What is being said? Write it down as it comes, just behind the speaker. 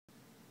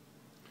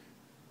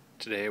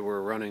Today we're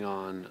running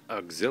on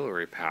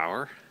auxiliary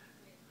power.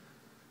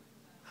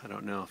 I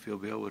don't know if you'll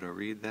be able to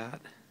read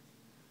that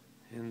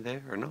in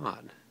there or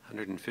not.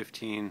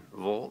 115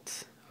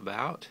 volts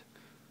about.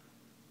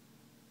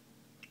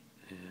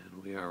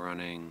 And we are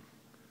running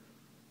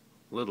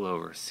a little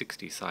over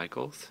 60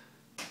 cycles.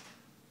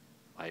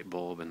 Light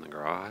bulb in the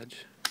garage.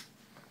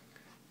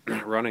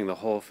 Running the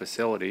whole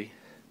facility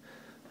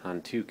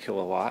on 2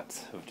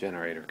 kilowatts of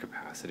generator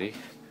capacity.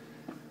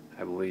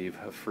 I believe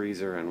a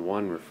freezer and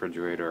 1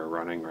 refrigerator are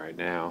running right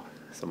now.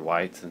 Some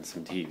lights and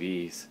some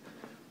TVs.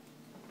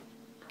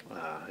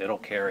 It'll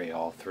carry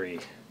all 3,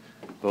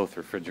 both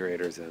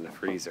refrigerators and a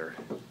freezer.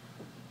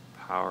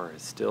 Power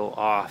is still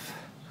off.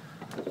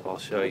 I'll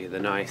show you the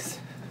nice,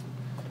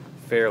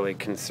 fairly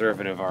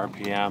conservative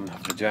RPM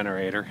of the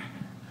generator.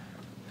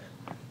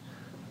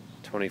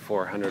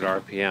 2400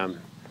 RPM,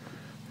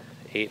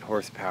 8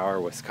 horsepower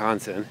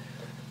Wisconsin,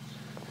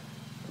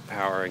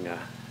 powering a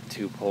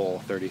 2-pole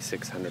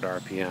 3600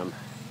 RPM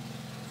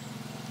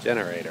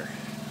generator,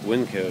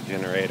 Winco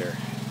Generator.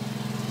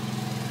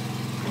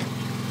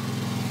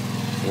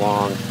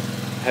 Long,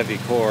 heavy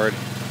cord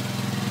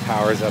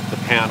powers up the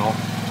panel.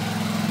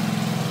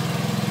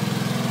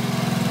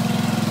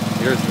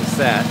 Here's the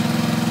set.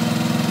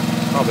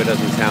 Probably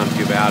doesn't sound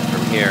too bad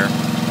from here.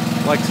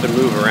 Likes to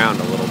move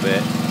around a little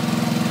bit.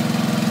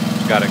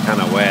 Got it kind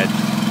of wedged.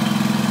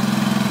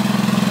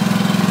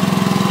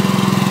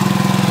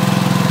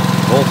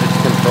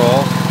 Voltage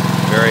control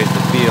varies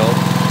the field.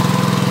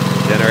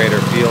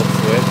 Generator field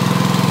switch.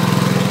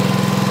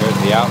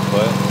 There's the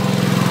output.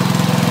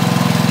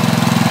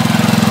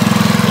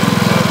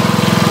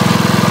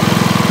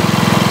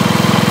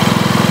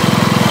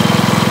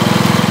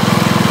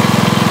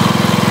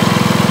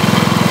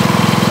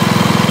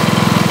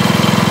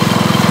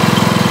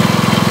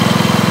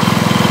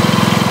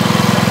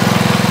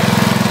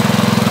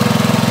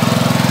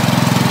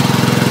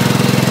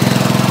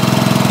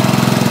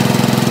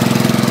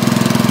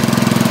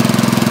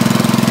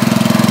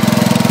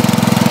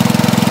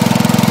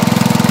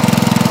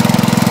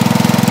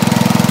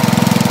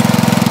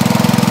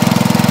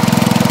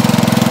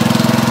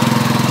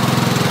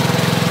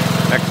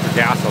 Extra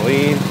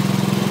gasoline.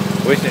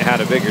 Wish it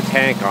had a bigger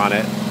tank on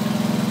it.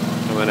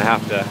 I'm going to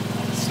have to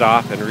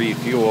stop and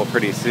refuel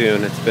pretty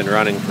soon. It's been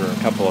running for a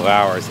couple of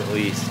hours at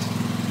least.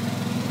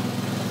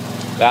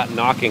 That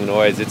knocking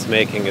noise it's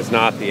making is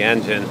not the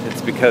engine.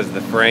 It's because the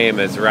frame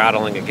is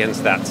rattling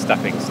against that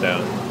stepping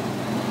stone.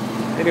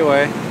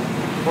 Anyway,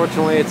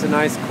 fortunately it's a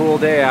nice cool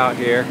day out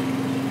here.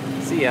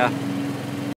 See ya.